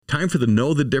Time for the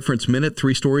Know the Difference Minute.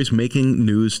 3 stories making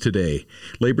news today.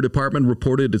 Labor Department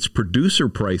reported its producer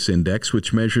price index,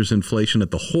 which measures inflation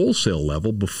at the wholesale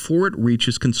level before it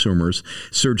reaches consumers,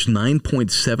 surged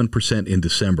 9.7% in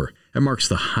December. That marks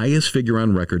the highest figure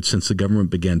on record since the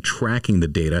government began tracking the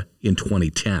data in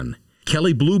 2010.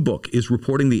 Kelley Blue Book is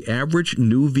reporting the average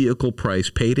new vehicle price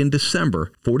paid in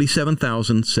December,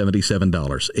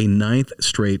 $47,077, a 9th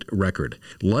straight record.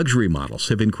 Luxury models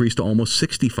have increased to almost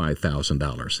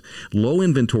 $65,000. Low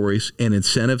inventories and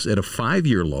incentives at a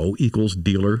 5-year low equals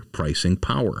dealer pricing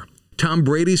power. Tom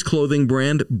Brady's clothing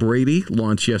brand, Brady,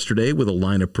 launched yesterday with a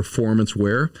line of performance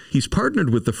wear. He's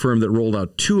partnered with the firm that rolled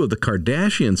out 2 of the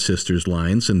Kardashian sisters'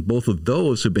 lines, and both of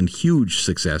those have been huge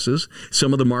successes.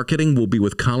 Some of the marketing will be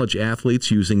with college athletes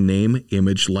using name,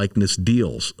 image, likeness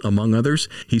deals. Among others,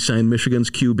 he signed Michigan's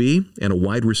QB and a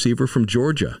wide receiver from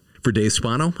Georgia. For Dave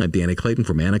Spano, I'm Danny Clayton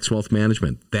from Annex Wealth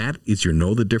Management. That is your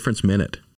Know the Difference Minute.